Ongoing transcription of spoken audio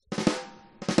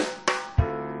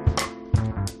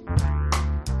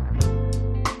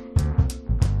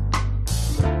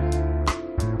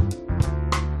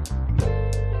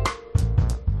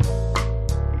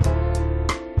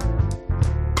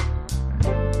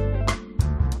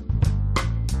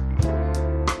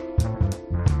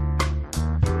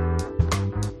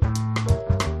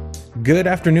Good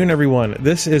afternoon, everyone.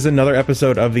 This is another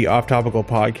episode of the Off Topical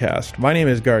Podcast. My name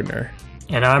is Gardner.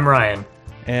 And I'm Ryan.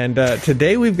 And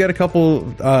today we've got a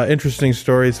couple interesting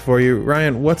stories for you.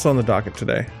 Ryan, what's on the docket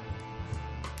today?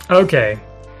 Okay,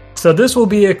 so this will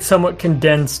be a somewhat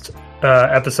condensed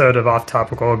episode of Off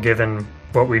Topical given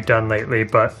what we've done lately,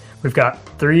 but we've got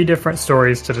three different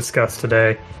stories to discuss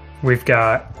today. We've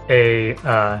got a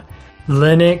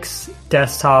Linux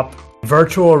desktop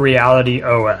virtual reality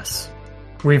OS.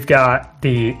 We've got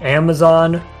the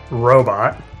Amazon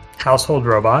robot, household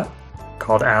robot,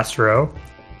 called Astro.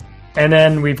 And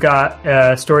then we've got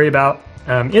a story about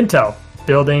Intel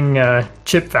building a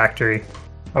chip factory,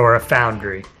 or a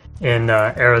foundry, in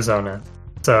Arizona.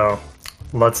 So,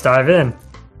 let's dive in.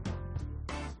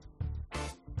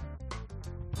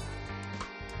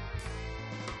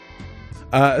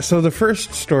 So the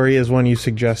first story is one you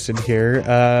suggested here,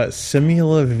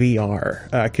 Simula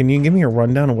VR. Can you give me a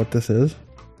rundown of what this is?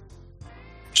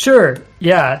 Sure,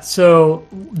 yeah. So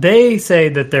they say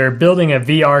that they're building a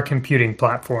VR computing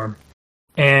platform.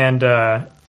 And the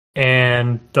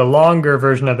longer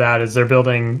version of that is they're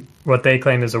building what they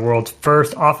claim is the world's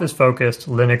first office-focused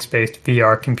Linux-based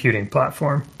VR computing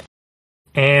platform.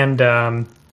 And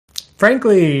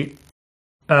frankly,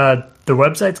 the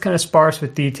website's kind of sparse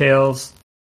with details.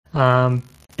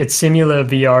 It's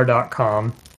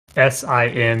simulavr.com,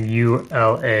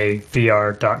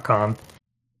 SIMULA-VR.com.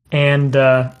 And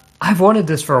I've wanted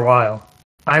this for a while.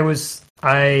 I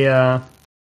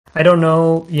don't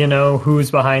know, who's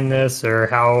behind this or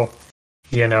how,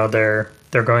 they're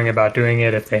going about doing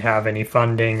it, if they have any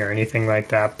funding or anything like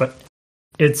that. But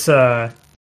it's when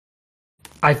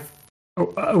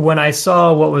I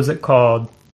saw, what was it called?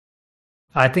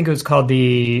 I think it was called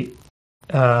the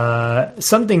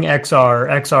something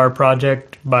XR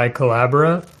project by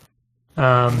Collabora.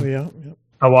 A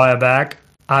while back.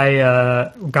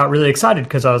 I got really excited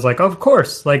because I was like, of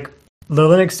course, like the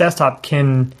Linux desktop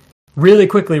can really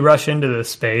quickly rush into this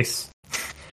space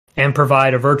and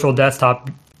provide a virtual desktop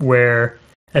where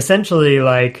essentially,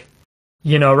 like,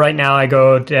 right now I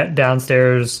go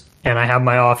downstairs and I have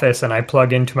my office and I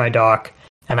plug into my dock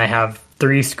and I have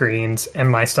three screens and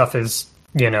my stuff is,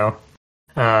 laid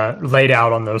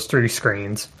out on those three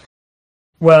screens.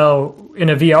 Well, in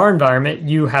a VR environment,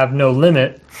 you have no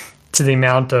limit to the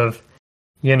amount of,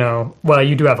 you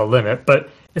do have a limit, but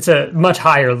it's a much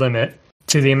higher limit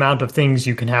to the amount of things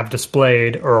you can have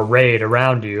displayed or arrayed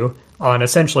around you on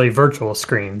essentially virtual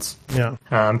screens. Yeah.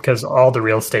 Because all the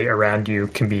real estate around you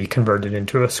can be converted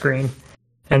into a screen.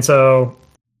 And so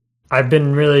I've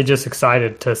been really just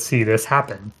excited to see this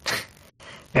happen.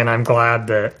 And I'm glad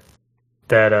that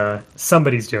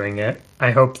somebody's doing it. I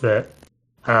hope that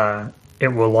it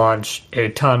will launch a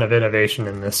ton of innovation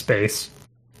in this space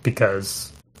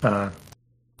because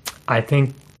I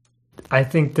think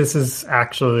this is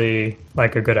actually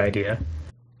like a good idea.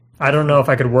 I don't know if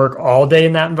I could work all day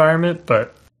in that environment,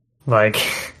 but like,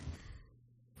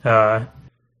 I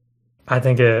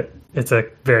think it's a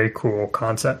very cool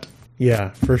concept. Yeah,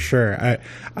 for sure.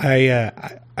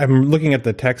 I'm looking at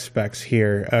the tech specs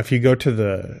here. If you go to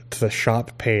the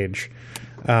shop page,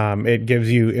 it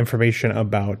gives you information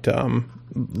about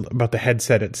the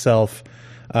headset itself.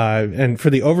 And for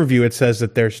the overview, it says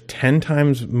that there's 10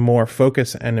 times more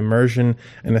focus and immersion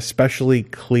and especially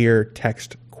clear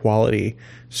text quality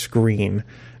screen,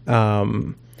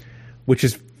 which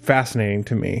is fascinating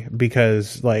to me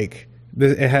because, like,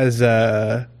 it has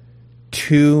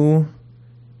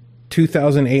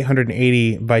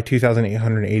 2,880 by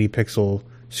 2,880 pixel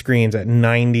screens at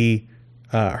 90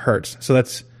 hertz. So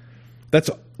that's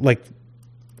like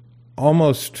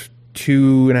almost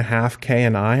 2.5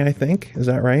 KNI, I think. Is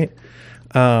that right?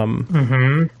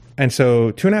 And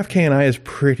so 2.5 KNI is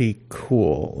pretty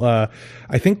cool.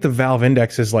 I think the Valve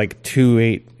index is like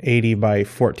 2880 by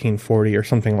 1440 or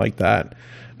something like that.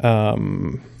 I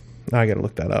got to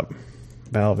look that up.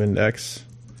 Valve index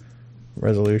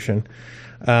resolution.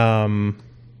 Yeah.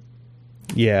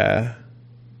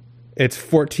 It's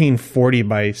 1440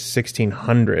 by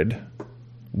 1600,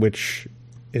 which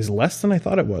is less than I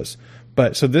thought it was.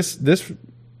 But so this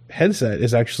headset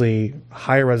is actually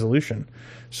higher resolution.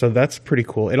 So that's pretty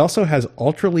cool. It also has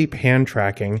ultra-leap hand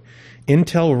tracking,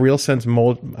 Intel RealSense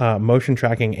motion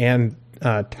tracking, and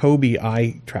Tobii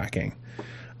eye tracking.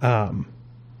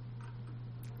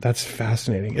 That's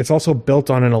fascinating. It's also built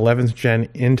on an 11th gen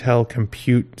Intel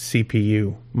Compute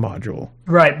CPU module.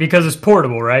 Right, because it's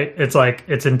portable, right? It's like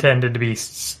it's intended to be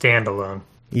standalone.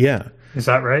 Yeah. Is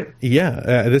that right? Yeah,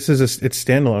 it's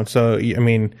standalone. So, I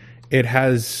mean, it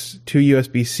has two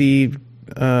USB-C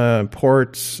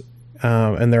ports,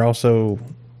 and they're also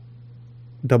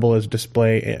double as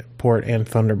display port and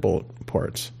Thunderbolt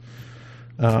ports.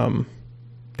 Dang.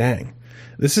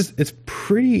 It's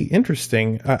pretty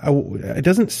interesting. It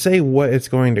doesn't say what it's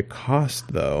going to cost,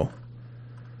 though.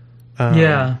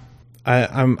 Yeah.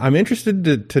 I'm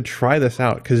interested to try this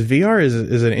out, because VR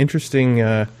is an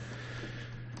interesting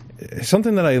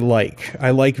something that I like.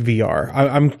 I like VR.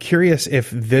 I'm curious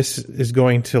if this is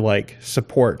going to like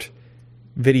support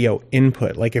video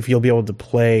input, like if you'll be able to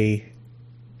play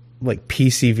like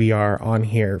PC VR on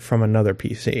here from another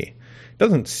PC.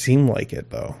 Doesn't seem like it,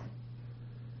 though.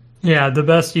 Yeah, the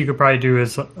best you could probably do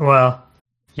is, well,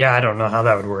 yeah, I don't know how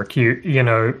that would work. You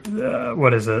know,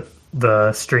 what is it?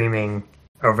 The streaming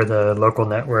over the local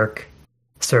network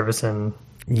service in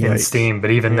Steam.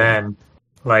 But even then,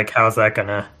 like, how's that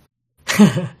gonna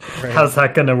how's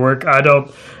that gonna work? I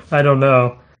don't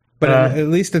know. But at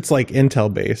least it's like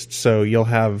Intel based, so you'll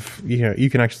have,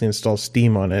 you can actually install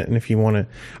Steam on it. And if you want to,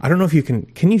 I don't know if you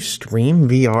can you stream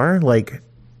VR? Like,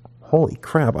 holy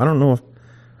crap, I don't know if,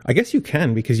 I guess you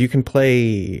can, because you can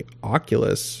play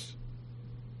Oculus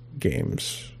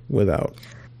games without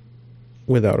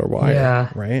a wire,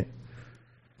 right?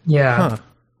 Yeah. Huh.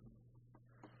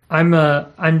 I'm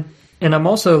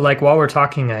also, like, while we're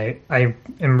talking, I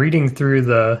am reading through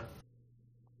the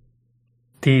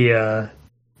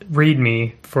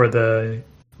README for the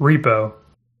repo.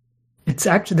 It's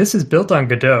actually, this is built on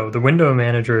Godot. The window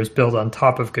manager is built on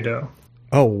top of Godot.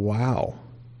 Oh, wow.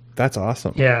 That's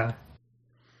awesome. Yeah.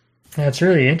 That's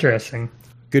really interesting.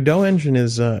 Godot engine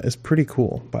is pretty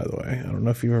cool, by the way. I don't know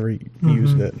if you've ever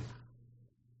used it.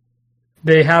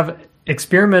 They have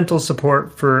experimental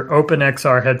support for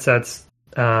OpenXR headsets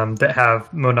that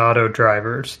have Monado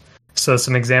drivers. So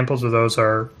some examples of those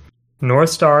are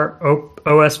Northstar,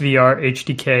 OSVR,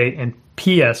 HDK, and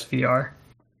PSVR.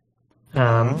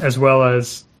 As well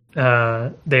as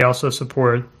they also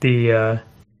support the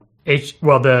HEC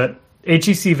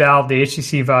Valve, the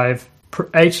HEC Vive,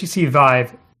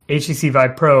 HEC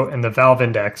Vive Pro, and the Valve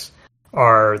Index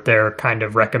are their kind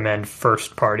of recommend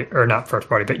first party, or not first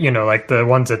party, but like the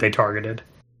ones that they targeted.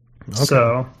 Okay.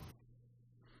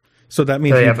 So that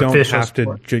means you don't have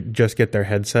to just get their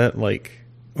headset, like,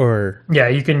 or yeah,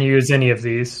 you can use any of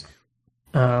these,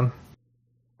 because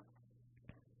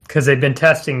they've been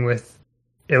testing with.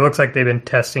 It looks like they've been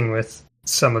testing with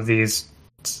some of these,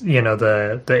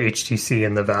 the HTC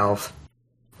and the Valve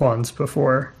ones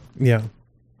before. Yeah.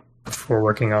 Before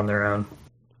working on their own.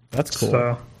 That's cool.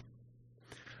 So,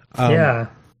 yeah.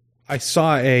 I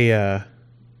saw and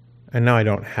now I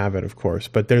don't have it, of course,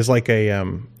 but there's like a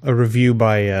review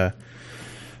by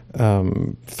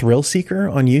Thrill Seeker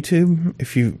on YouTube,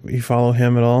 if you follow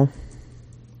him at all.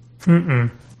 No,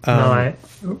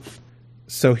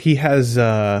 so he has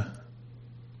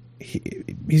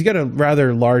he's got a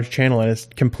rather large channel, and it's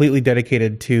completely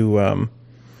dedicated to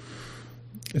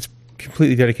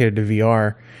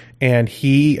VR, and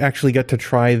he actually got to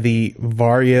try the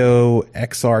Vario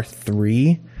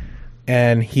XR3,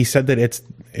 and he said that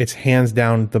it's hands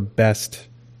down the best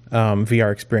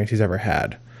VR experience he's ever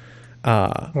had.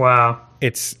 Wow.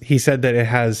 He said that it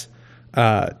has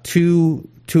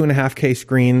 2.5K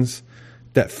screens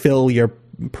that fill your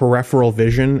peripheral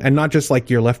vision, and not just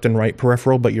like your left and right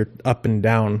peripheral, but your up and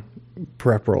down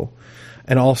peripheral.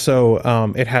 And also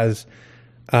it has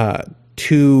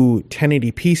two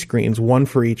 1080p screens, one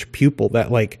for each pupil,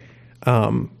 that like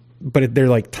but they're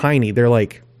like tiny. They're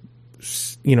like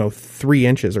 3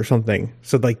 inches or something.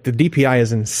 So like the DPI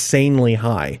is insanely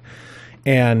high,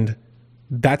 and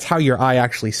that's how your eye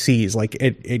actually sees. Like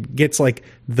it gets like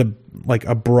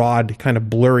a broad kind of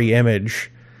blurry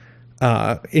image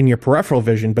in your peripheral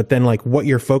vision, but then like what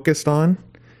you're focused on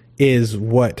is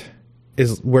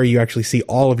where you actually see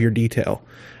all of your detail.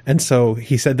 And so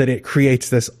he said that it creates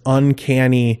this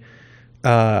uncanny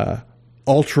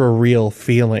ultra real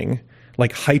feeling,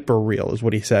 like hyper real is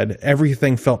what he said.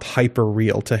 Everything felt hyper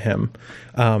real to him.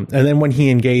 And then when he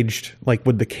engaged like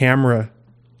with the camera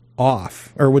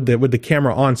off, or with the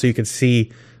camera on, so you could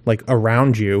see like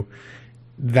around you,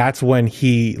 that's when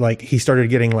he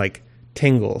started getting like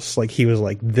tingles. Like he was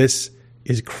like, this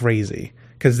is crazy,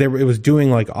 because it was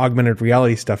doing like augmented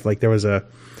reality stuff. Like there was a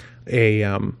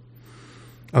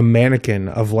mannequin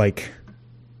of like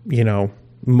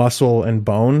muscle and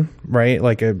bone, right,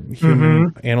 like a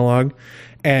human analog,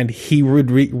 and he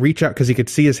would reach out, because he could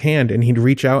see his hand, and he'd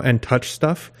reach out and touch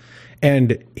stuff,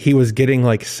 and he was getting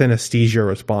like synesthesia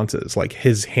responses, like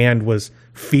his hand was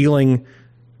feeling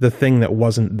the thing that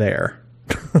wasn't there.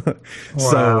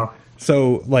 Wow.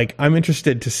 So like I'm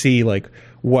interested to see like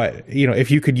what, if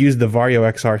you could use the Vario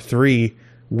XR3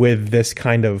 with this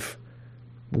kind of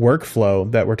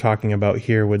workflow that we're talking about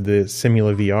here with the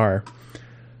Simula VR.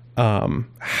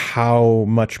 how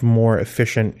much more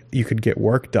efficient you could get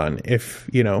work done if,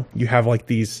 you have like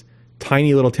these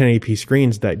tiny little 1080p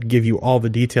screens that give you all the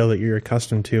detail that you're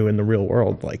accustomed to in the real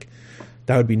world. Like,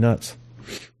 that would be nuts.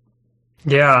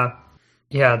 Yeah.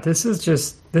 Yeah, this is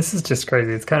just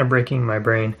crazy. It's kind of breaking my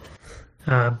brain.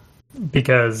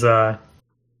 Because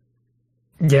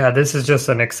this is just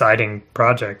an exciting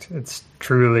project. It's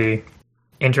truly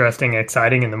interesting,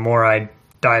 exciting, and the more I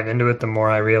dive into it, the more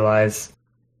I realize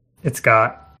it's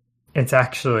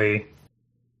actually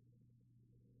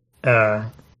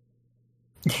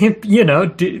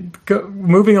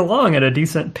moving along at a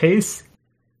decent pace.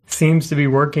 Seems to be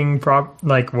working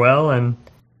well, and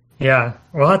yeah,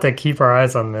 we'll have to keep our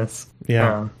eyes on this.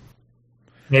 Yeah.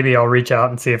 Maybe I'll reach out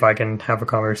and see if I can have a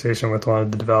conversation with one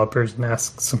of the developers and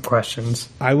ask some questions.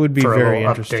 I would be very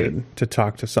interested to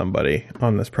talk to somebody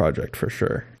on this project for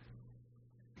sure.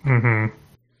 Mm-hmm.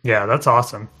 Yeah, that's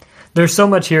awesome. There's so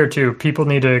much here too. People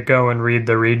need to go and read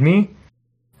the README.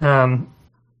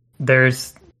 There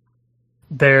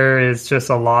is just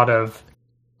a lot of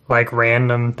like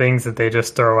random things that they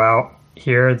just throw out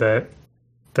here that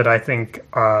I think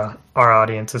our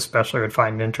audience especially would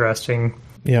find interesting.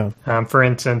 Yeah. For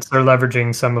instance, they're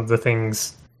leveraging some of the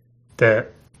things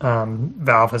that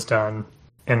Valve has done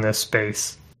in this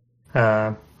space,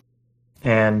 and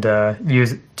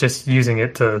using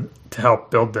it to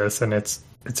help build this, and it's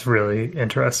really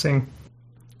interesting.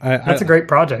 That's a great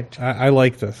project. I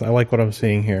like this. I like what I'm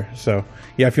seeing here. So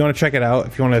yeah, if you want to check it out,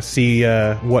 if you want to see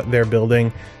what they're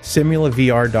building,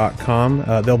 simulavr.com.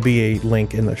 There'll be a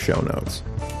link in the show notes.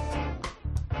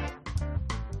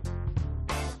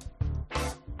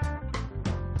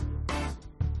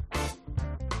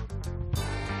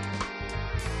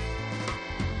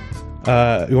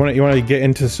 You want to get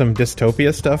into some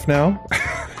dystopia stuff now?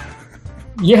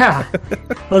 Yeah,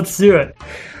 let's do it.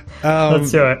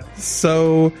 Let's do it.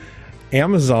 So,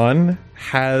 Amazon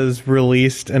has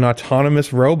released an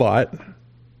autonomous robot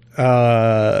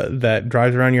that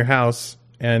drives around your house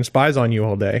and spies on you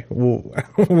all day. What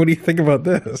do you think about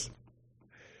this?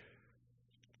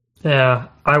 Yeah,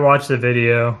 I watched the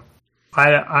video.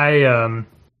 I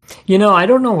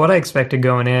don't know what I expected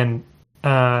going in.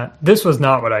 This was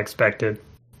not what I expected.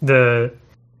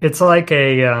 It's like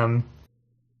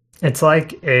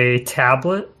a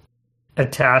tablet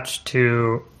attached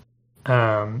to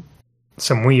some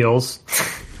wheels,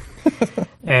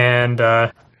 and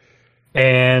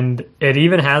it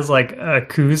even has like a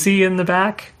koozie in the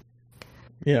back.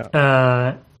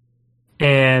 Yeah.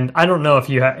 And I don't know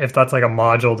if that's like a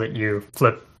module that you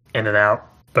flip in and out,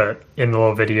 but in the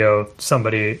little video,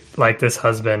 somebody like this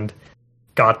husband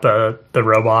got the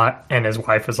robot, and his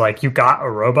wife was like, "You got a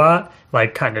robot?"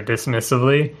 Like kind of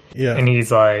dismissively. Yeah. And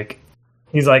he's like,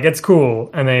 "It's cool."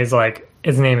 And then he's like,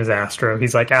 his name is Astro.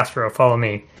 He's like, "Astro, follow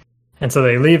me." And so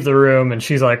they leave the room, and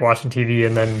she's like watching TV,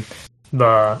 and then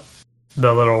the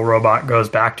little robot goes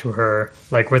back to her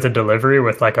like with a delivery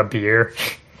with like a beer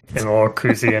and a little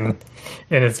koozie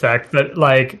in its back. But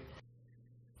like,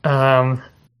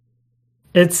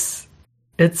 it's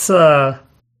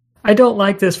I don't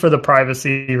like this for the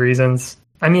privacy reasons.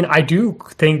 I mean, I do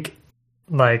think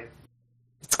like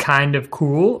it's kind of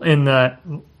cool in that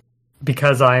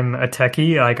because I'm a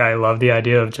techie, like I love the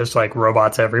idea of just like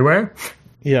robots everywhere.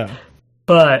 Yeah.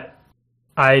 But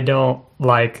I don't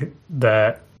like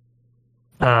that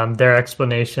their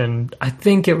explanation. I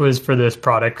think it was for this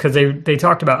product because they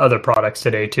talked about other products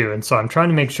today too, and so I'm trying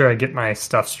to make sure I get my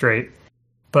stuff straight.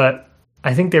 But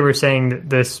I think they were saying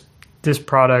that this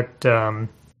product,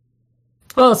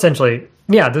 essentially,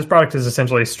 yeah, this product is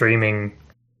essentially streaming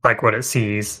like what it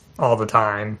sees all the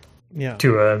time, yeah,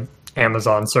 to a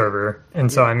Amazon server,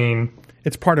 and so I mean,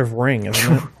 it's part of Ring,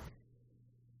 isn't it?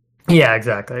 Yeah,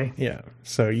 exactly. Yeah,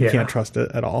 so you can't trust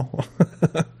it at all.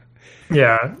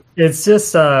 Yeah, it's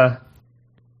just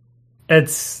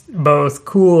it's both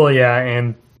cool,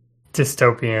 and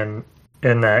dystopian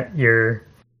in that you're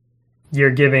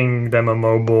giving them a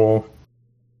mobile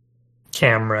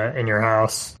camera in your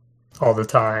house all the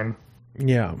time.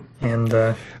 Yeah. And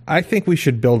I think we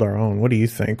should build our own. What do you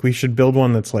think? We should build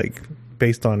one that's like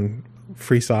based on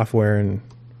free software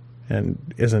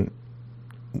and isn't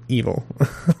evil.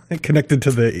 Connected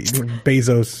to the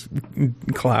Bezos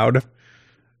cloud.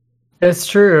 It's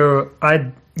true.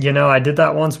 I did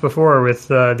that once before with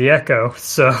the Echo,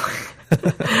 so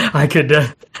I could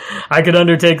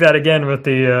undertake that again with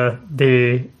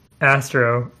the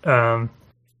Astro.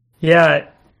 Yeah,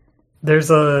 there's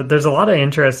a lot of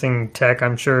interesting tech,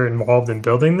 I'm sure, involved in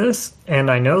building this, and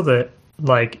I know that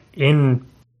like in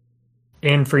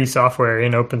free software,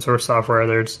 in open source software,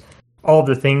 there's all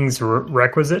the things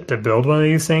requisite to build one of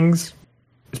these things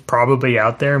is probably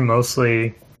out there,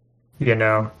 mostly, you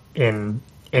know, in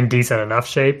decent enough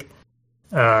shape.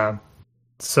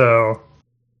 So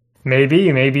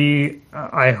maybe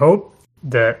I hope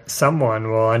that someone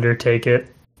will undertake it,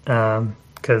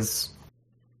 because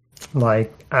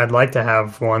like I'd like to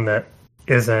have one that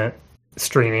isn't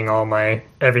streaming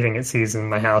everything it sees in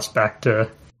my house back to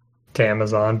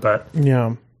Amazon. But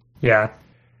yeah. I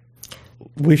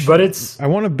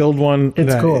want to build one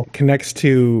that cool. Connects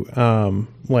to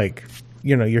like,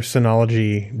 you know, your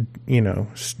Synology, you know,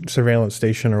 surveillance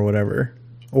station or whatever,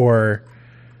 or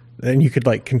then you could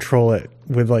like control it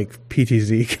with like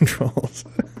PTZ controls.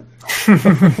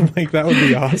 Like that would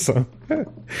be awesome.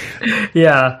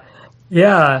 Yeah.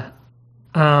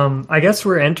 I guess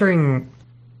we're entering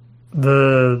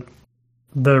the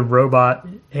robot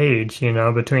age, you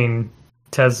know, between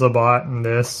Tesla bot and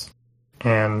this,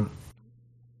 and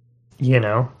you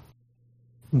know,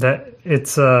 that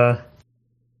it's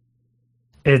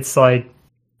like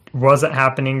wasn't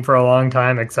happening for a long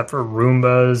time except for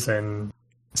Roombas and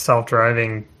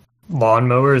self-driving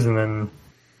lawnmowers, and then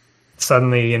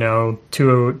suddenly, you know,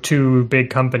 two big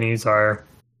companies are,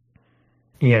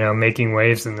 you know, making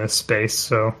waves in this space.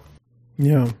 So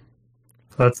yeah,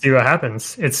 let's see what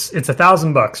happens. It's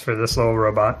 $1,000 for this little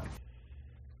robot.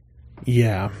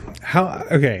 Yeah.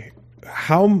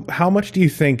 How much do you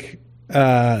think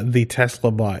the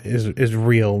Tesla bot is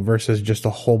real versus just a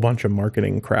whole bunch of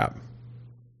marketing crap?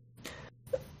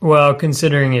 Well,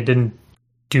 considering it didn't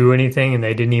do anything and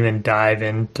they didn't even dive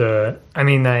into, I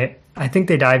mean, I think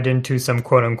they dived into some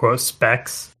quote unquote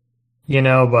specs, you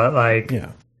know, but like,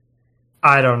 yeah,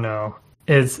 I don't know.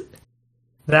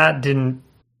 That didn't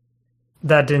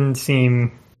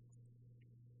seem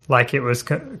like it was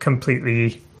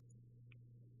completely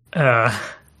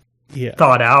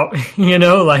thought out, you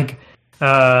know, like,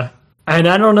 and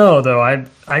I don't know though. I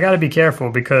got to be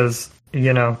careful because,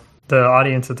 you know, the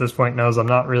audience at this point knows I'm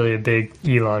not really a big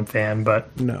Elon fan,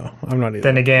 but no, I'm not either.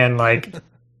 Then again, like,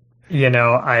 you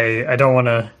know, I don't want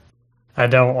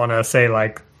to say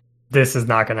like this is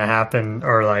not going to happen,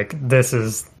 or like this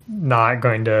is not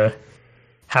going to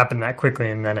happen that quickly,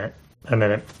 and then it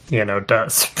you know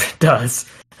does.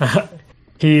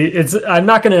 I'm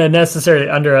not going to necessarily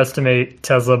underestimate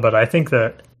Tesla, but I think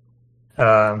that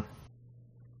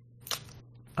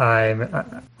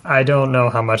I don't know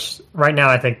how much right now.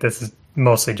 I think this is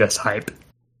mostly just hype,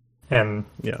 and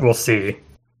we'll see.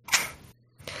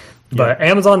 But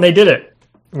Amazon, they did it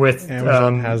with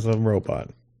Amazon has a robot.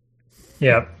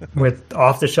 Yeah, with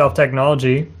off-the-shelf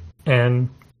technology, and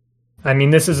I mean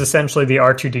this is essentially the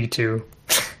R2D2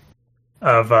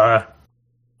 of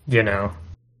you know,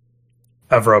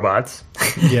 of robots.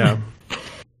 Yeah.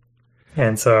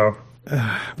 And so,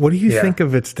 what do you think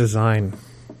of its design?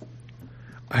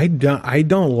 I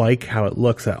don't like how it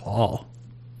looks at all.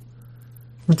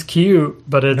 It's cute,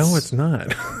 but it's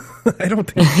not. I don't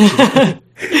think it's cute.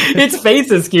 Its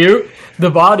face is cute.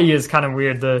 The body is kind of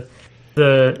weird. The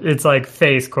it's like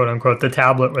face, quote unquote, the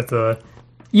tablet with the,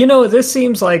 you know, this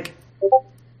seems like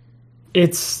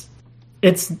it's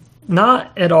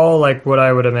not at all like what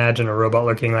I would imagine a robot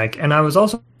looking like. And I was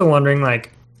also wondering,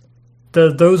 like,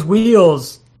 those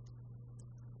wheels,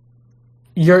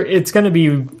 it's going to be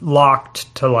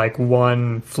locked to like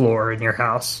one floor in your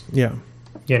house. Yeah.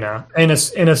 You know, and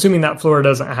assuming that floor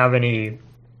doesn't have any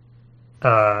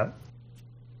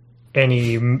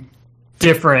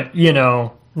different, you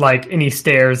know, like any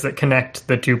stairs that connect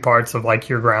the two parts of like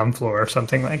your ground floor or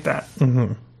something like that.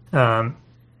 Mm-hmm.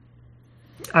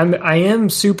 I am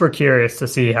super curious to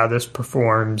see how this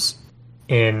performs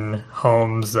in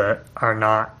homes that are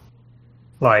not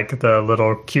like the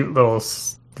little cute little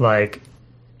like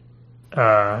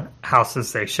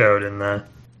houses they showed in the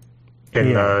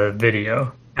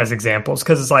video as examples,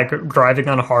 because it's like driving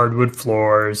on hardwood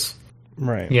floors,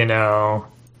 right? You know,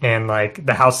 and like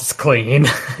the house is clean,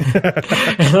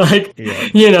 and like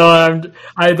you know,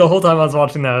 the whole time I was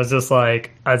watching that, I was just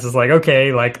like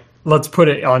okay, like let's put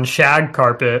it on shag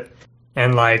carpet,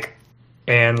 and like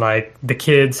the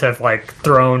kids have like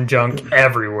thrown junk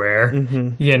everywhere,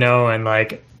 you know, and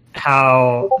like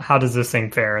how does this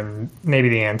thing fare? And maybe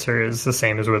the answer is the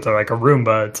same as with like a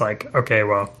Roomba. It's like, okay,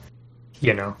 well,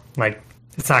 you know, like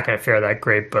it's not going to fare that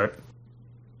great, but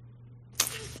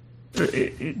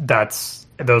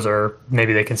those are,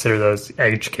 maybe they consider those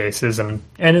edge cases, and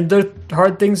they're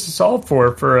hard things to solve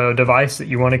for a device that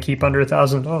you want to keep under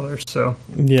 $1,000. So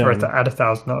or at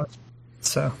 $1,000.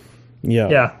 So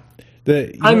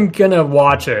I'm gonna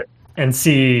watch it and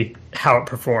see how it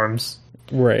performs.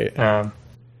 Right.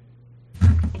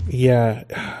 Yeah,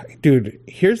 dude.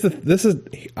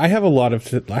 I have a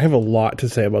lot to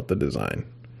say about the design.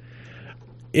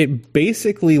 It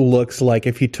basically looks like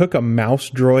if you took a mouse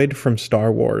droid from Star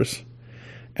Wars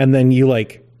and then you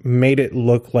like made it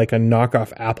look like a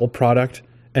knockoff Apple product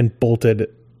and bolted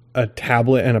a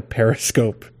tablet and a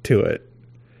periscope to it.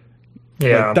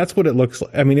 Yeah, like, that's what it looks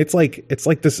like. I mean, it's like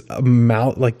this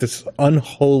this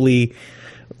unholy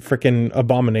freaking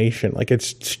abomination. Like,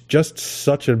 it's just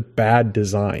such a bad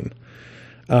design.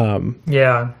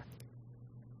 Yeah,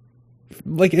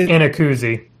 like in a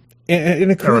koozie.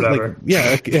 In a koozie, like,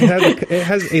 yeah, it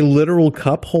has a literal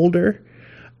cup holder,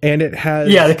 and it has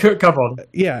the cup holder.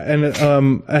 Yeah, and it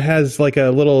has like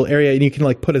a little area, and you can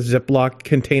like put a Ziploc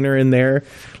container in there.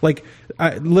 Like,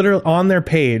 literally on their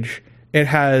page, it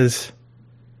has.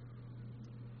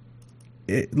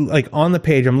 Like on the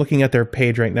page, I'm looking at their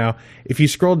page right now. If you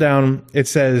scroll down, it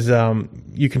says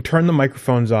you can turn the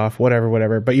microphones off,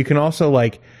 whatever. But you can also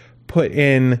like put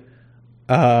in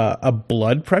a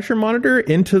blood pressure monitor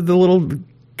into the little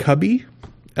cubby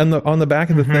on the back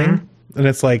of the thing, and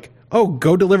it's like, oh,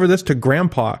 go deliver this to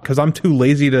Grandpa because I'm too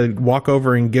lazy to walk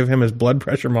over and give him his blood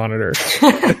pressure monitor.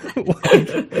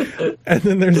 And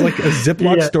then there's like a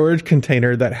Ziploc storage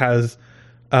container that has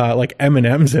like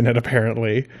M&Ms in it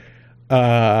apparently.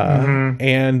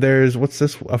 And there's, what's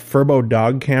this? A Furbo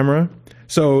dog camera.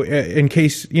 So in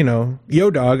case, yo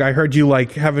dog, I heard you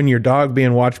like having your dog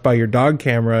being watched by your dog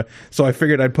camera. So I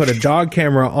figured I'd put a dog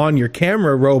camera on your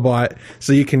camera robot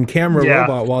so you can camera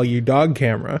robot while you dog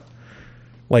camera.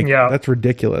 Like, that's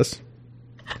ridiculous.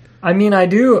 I mean, I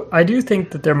do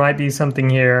think that there might be something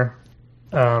here,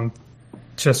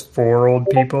 just for old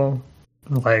people,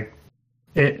 like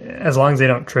as long as they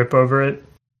don't trip over it,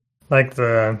 like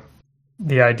the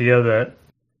idea that,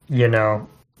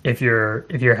 if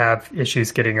you have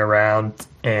issues getting around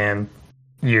and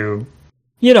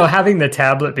having the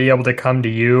tablet be able to come to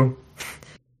you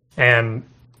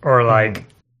or like,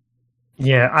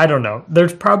 I don't know.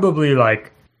 There's probably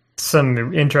like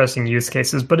some interesting use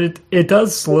cases, but it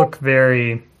does look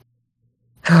very,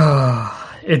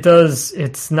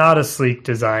 it's not a sleek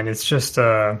design. It's just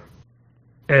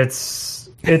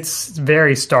it's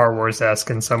very Star Wars-esque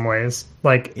in some ways,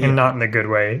 like, and not in a good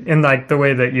way. In like the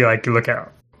way that you look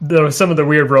at some of the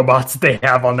weird robots that they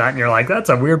have on that, and you're like, that's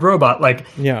a weird robot. Like,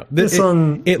 this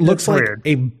one, it looks like weird.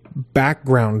 A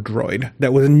background droid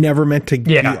that was never meant to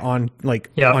be on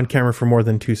on camera for more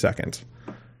than 2 seconds.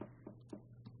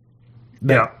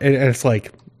 And it's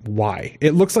like, why?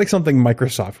 It looks like something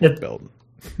Microsoft would build.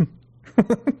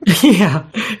 To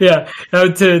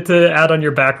add on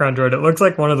your background droid, it looks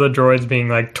like one of the droids being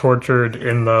like tortured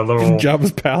in the little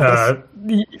Jabba's palace.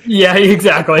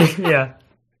 Exactly.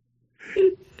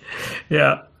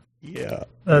 Yeah.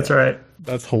 That's right.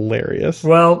 That's hilarious.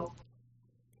 Well,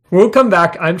 we'll come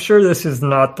back. I'm sure this is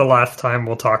not the last time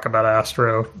we'll talk about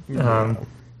Astro.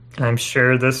 I'm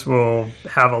sure this will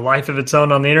have a life of its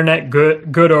own on the internet,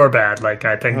 good or bad. Like,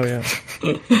 I think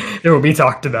it will be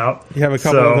talked about. You have a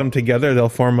couple of them together, they'll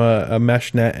form a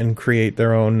mesh net and create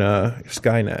their own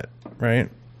Skynet, right?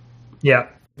 Yeah.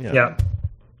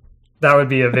 That would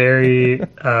be a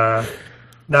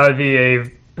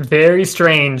very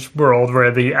strange world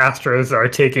where the Astros are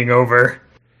taking over.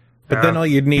 But then all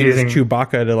you'd need is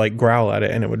Chewbacca to like growl at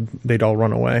it, and they'd all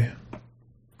run away.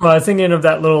 Well, I was thinking of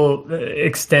that little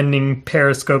extending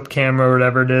periscope camera or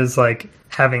whatever it is, like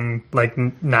having like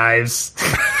knives,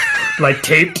 like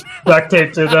duct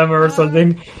taped to them or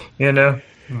something,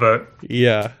 But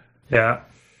yeah.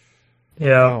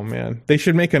 Oh man, they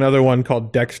should make another one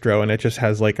called Dextro, and it just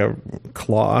has like a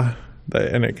claw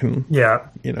and it can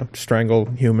strangle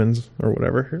humans or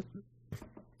whatever.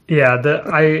 Yeah,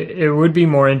 it would be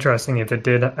more interesting if it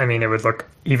did. I mean, it would look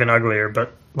even uglier,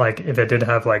 but like if it did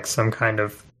have like some kind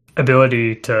of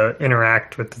ability to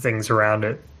interact with the things around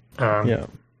it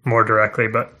more directly,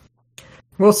 but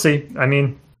we'll see. I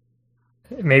mean,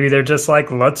 maybe they're just like,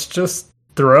 let's just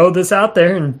throw this out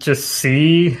there and just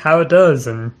see how it does,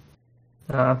 and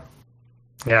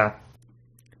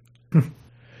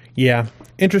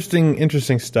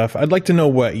interesting stuff. I'd like to know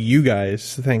what you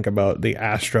guys think about the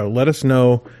Astro. Let us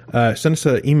know. Send us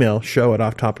an email,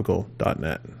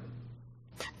 show@offtopical.net.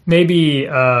 Maybe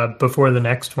before the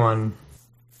next one,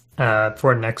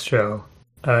 for next show,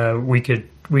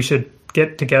 we should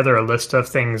get together a list of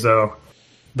things though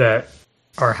that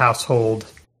are household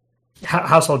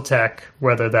tech,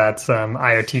 whether that's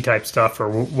IoT type stuff or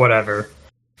whatever,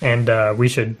 and we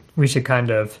should kind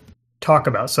of talk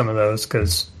about some of those,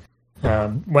 because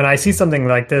when I see something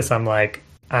like this, I'm like,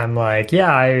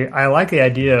 yeah, I like the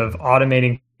idea of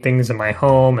automating things in my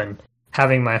home and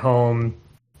having my home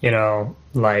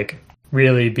like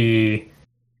really be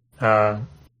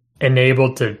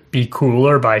enabled to be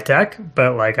cooler by tech,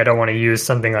 but like I don't want to use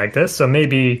something like this. So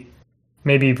maybe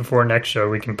before next show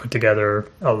we can put together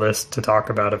a list to talk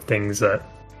about of things that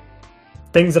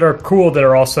are cool that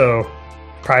are also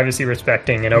privacy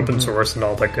respecting and open source and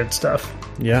all that good stuff.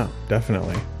 Yeah,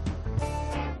 definitely.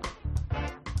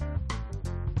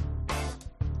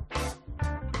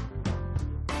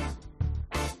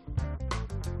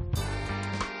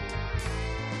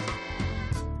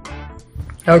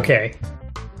 Okay.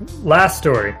 Last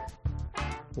story.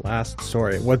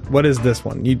 What is this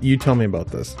one? You tell me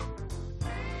about this.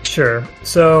 Sure.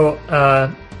 So,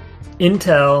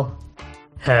 Intel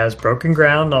has broken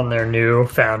ground on their new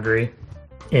foundry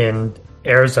in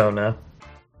Arizona.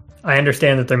 I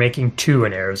understand that they're making 2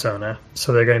 in Arizona,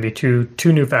 so they're going to be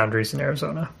two new foundries in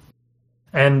Arizona.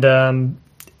 And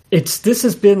this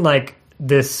has been like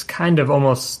this kind of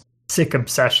almost sick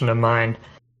obsession of mine,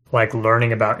 like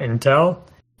learning about Intel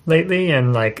lately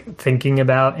and like thinking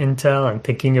about Intel and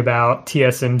thinking about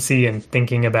TSMC and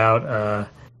thinking about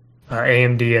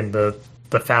AMD and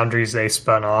the foundries they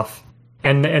spun off.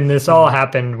 And this all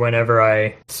happened whenever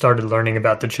I started learning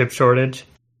about the chip shortage.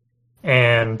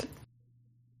 And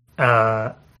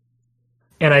I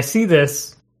see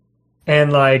this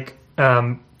and like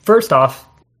first off,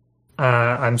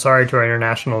 I'm sorry to our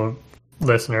international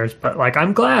listeners, but like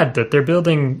I'm glad that they're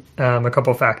building a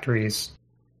couple factories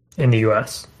in the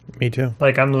US. Me too.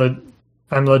 Like I'm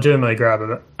legitimately glad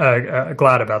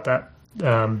about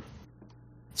that.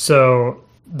 So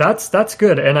that's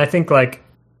good, and I think like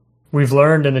we've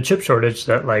learned in the chip shortage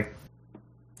that like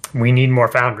we need more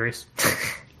foundries.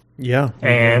 Yeah,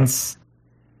 and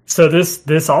so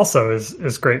this also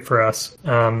is great for us.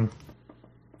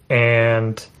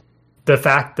 And the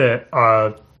fact that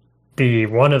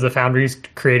one of the foundries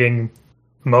creating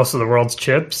most of the world's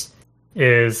chips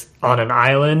is on an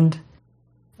island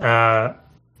that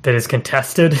is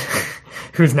contested,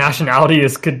 whose nationality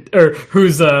is or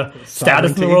whose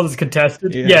status in the world is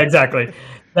contested. Yeah, exactly.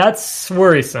 That's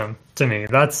worrisome to me.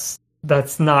 That's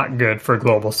not good for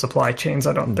global supply chains,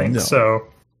 I don't think. No. So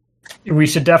we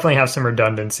should definitely have some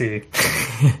redundancy.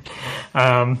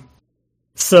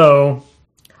 So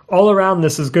all around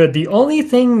this is good. The only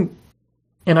thing,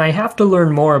 and I have to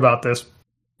learn more about this,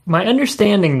 my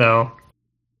understanding though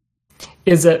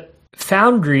is that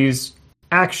foundries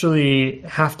actually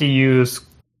have to use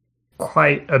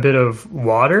quite a bit of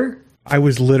water. I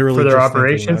was literally for their just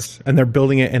operations, and they're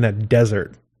building it in a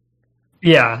desert.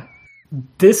 Yeah,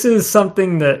 this is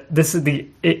something that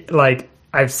like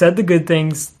I've said the good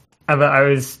things. I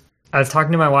was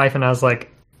talking to my wife and I was like,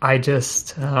 I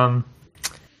just don't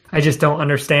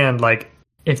understand. Like,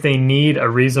 if they need a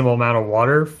reasonable amount of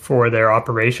water for their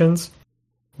operations,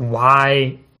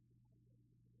 why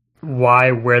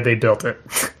where they built it?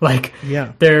 Like,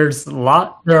 yeah, there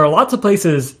are lots of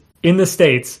places in the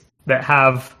States that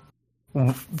have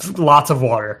lots of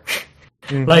water.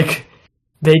 Mm-hmm. Like,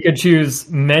 they could choose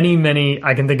many,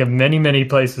 I can think of many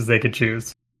places they could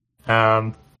choose.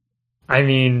 I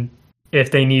mean,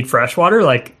 if they need fresh water,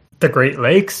 like the Great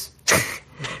Lakes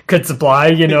could supply,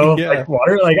 like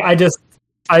water. Like, I just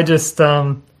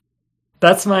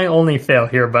that's my only fail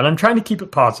here, but I'm trying to keep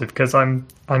it positive because I'm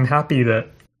happy that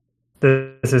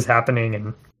this is happening.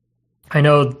 And I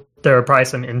know there are probably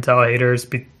some Intel haters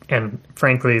and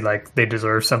frankly, like, they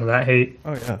deserve some of that hate.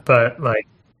 Oh yeah. But like,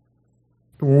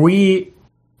 we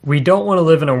don't want to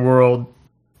live in a world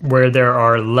where there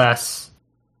are less,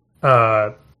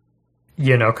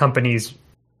 companies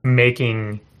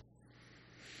making,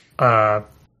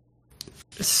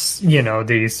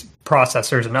 these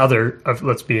processors and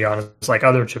let's be honest, like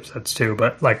other chipsets too,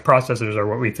 but like processors are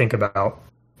what we think about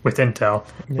with Intel.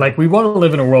 Yeah. Like, we want to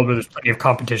live in a world where there's plenty of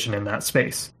competition in that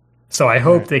space. So I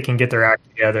hope they can get their act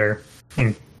together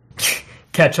and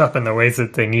catch up in the ways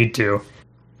that they need to.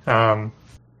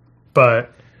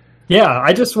 But yeah,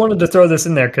 I just wanted to throw this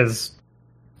in there because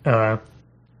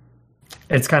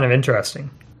it's kind of interesting.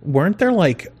 Weren't there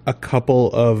like a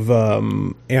couple of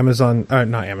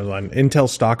Intel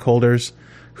stockholders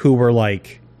who were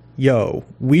like, yo,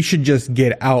 we should just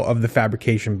get out of the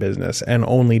fabrication business and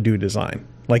only do design?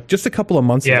 Like, just a couple of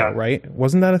months ago, right?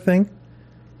 Wasn't that a thing?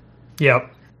 Yep.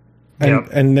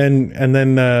 And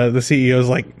then the CEO's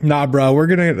like, nah, bro, we're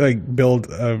gonna like build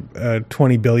a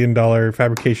 $20 billion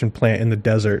fabrication plant in the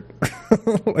desert.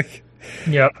 Like,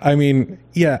 yep. I mean,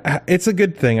 yeah, it's a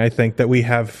good thing, I think, that we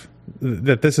have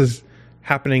that this is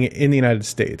happening in the United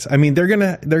States. I mean, they're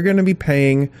gonna be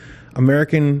paying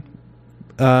American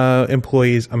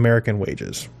employees American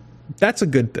wages. That's a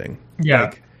good thing. Yeah.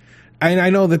 Like, and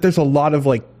I know that there's a lot of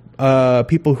like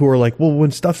people who are like, well,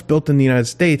 when stuff's built in the United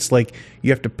States, like,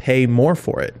 you have to pay more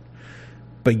for it.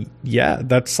 But yeah,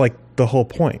 that's like the whole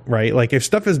point, right? Like, if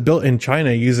stuff is built in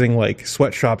China using like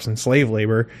sweatshops and slave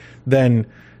labor, then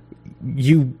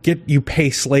you pay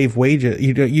slave wages.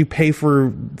 You pay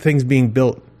for things being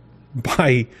built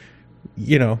by,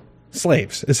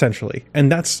 slaves, essentially.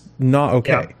 And that's not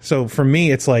okay. Yeah. So for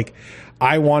me, it's like,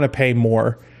 I want to pay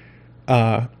more,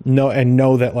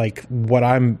 know that like what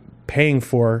I'm paying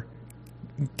for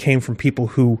came from people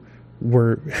who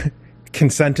were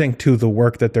consenting to the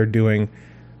work that they're doing,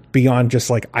 beyond just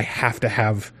like, I have to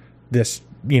have this,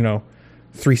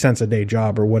 3 cents a day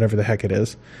job or whatever the heck it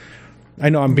is. I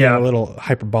know I'm being a little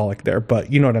hyperbolic there,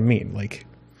 but you know what I mean? Like,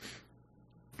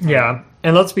 yeah.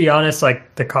 And let's be honest,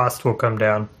 like, the cost will come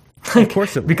down. Of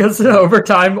course it will. Because over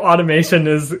time, automation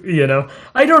is,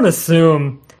 I don't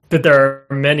assume that there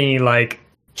are many like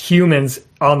humans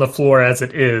on the floor as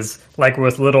it is, like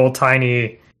with little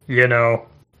tiny,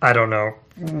 I don't know.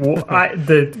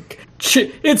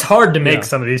 It's hard to make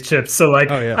some of these chips, so like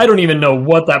I don't even know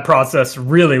what that process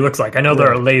really looks like. I know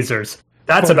there are lasers.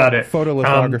 That's about it.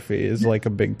 Photolithography is like a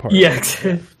big part. Yeah,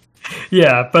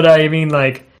 yeah. But I mean,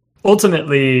 like,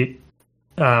 ultimately,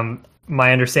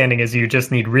 my understanding is you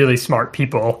just need really smart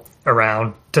people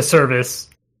around to service,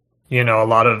 a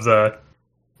lot of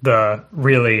the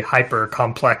really hyper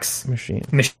complex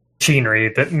machinery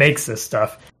that makes this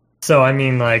stuff. So I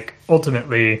mean, like,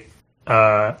 ultimately,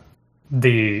 I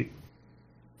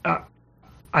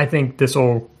think this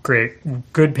will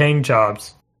create good paying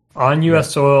jobs on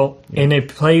U.S. soil in a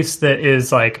place that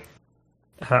is like,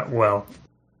 that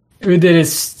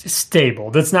is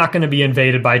stable. That's not going to be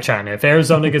invaded by China. If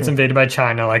Arizona gets invaded by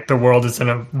China, like, the world is in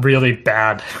a really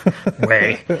bad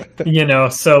way,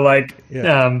 So like,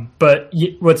 but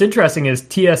what's interesting is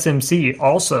TSMC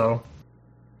also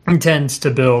intends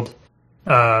to build.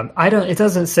 It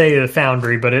doesn't say the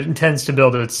foundry, but it intends to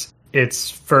build its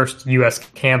first U.S.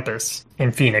 campus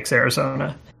in Phoenix,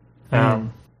 Arizona.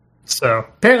 So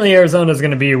apparently Arizona is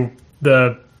going to be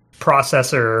the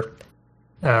processor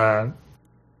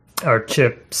or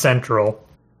chip central.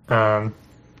 It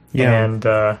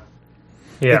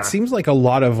seems like a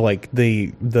lot of like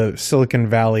the Silicon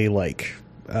Valley like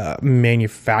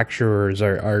manufacturers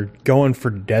are going for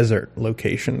desert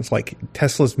locations, like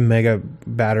Tesla's mega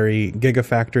battery,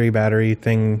 gigafactory battery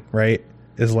thing, right?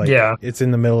 Is like, it's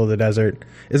in the middle of the desert.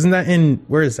 Isn't that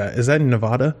where is that? Is that in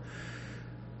Nevada?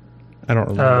 I don't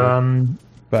remember.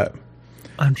 But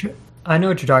I'm sure I know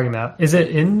what you're talking about. Is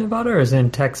it in Nevada or is it in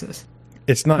Texas?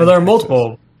 It's not. Well, there are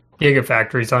multiple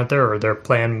gigafactories, aren't there? Or they're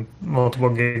planned multiple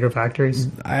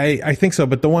gigafactories? I think so,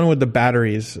 but the one with the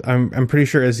batteries, I'm pretty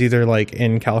sure is either like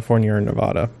in California or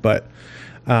Nevada. But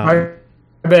I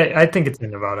think it's in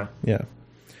Nevada. Yeah.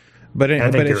 But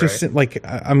it's just right. Like,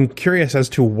 I'm curious as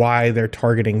to why they're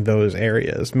targeting those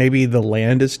areas. Maybe the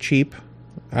land is cheap.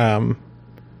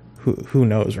 Who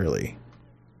knows, really?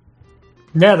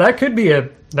 Yeah, that could be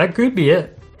it.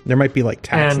 There might be like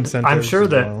tax incentives. I'm sure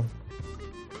that. Well.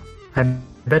 I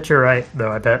bet you're right, though.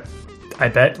 I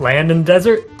bet land in the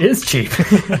desert is cheap.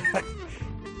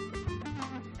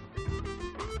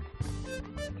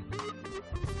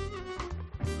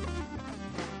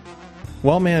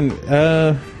 Well, man,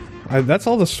 that's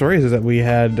all the stories that we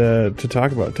had to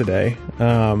talk about today.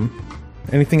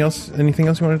 Anything else? Anything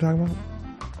else you want to talk about?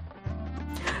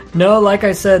 No, like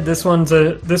I said, this one's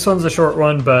a short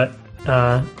one, but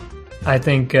I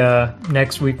think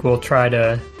next week we'll try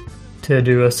to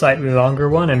do a slightly longer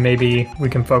one, and maybe we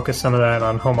can focus some of that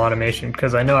on home automation,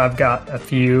 because I know I've got a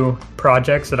few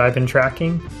projects that I've been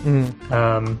tracking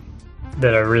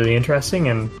that are really interesting,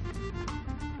 and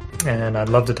I'd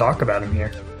love to talk about them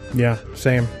here. Yeah,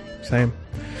 same.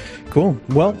 Cool.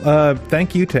 Well,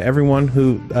 thank you to everyone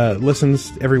who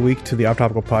listens every week to the Off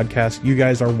Topical podcast. You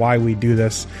guys are why we do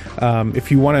this.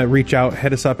 If you want to reach out,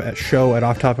 hit us up at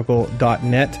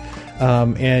show@offtopical.net.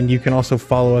 And you can also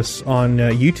follow us on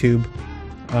YouTube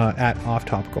at Off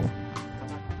Topical.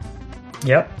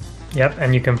 Yep.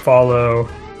 And you can follow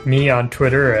me on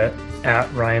Twitter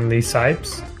at Ryan Lee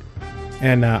Sipes.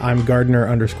 And I'm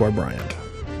Gardner_Bryant.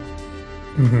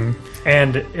 Mm-hmm.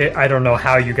 And I don't know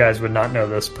how you guys would not know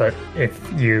this, but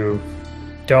if you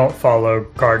don't follow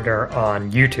Gardner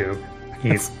on YouTube,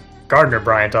 he's Gardner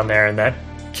Bryant on there, and that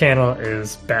channel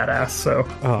is badass. So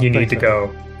you need to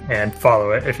go and follow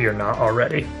it if you're not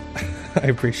already. I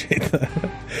appreciate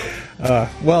that.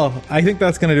 Well, I think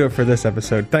that's going to do it for this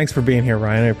episode. Thanks for being here,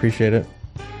 Ryan. I appreciate it.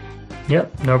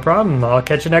 Yep, no problem. I'll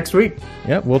catch you next week.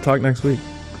 Yep, we'll talk next week.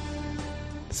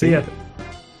 See ya.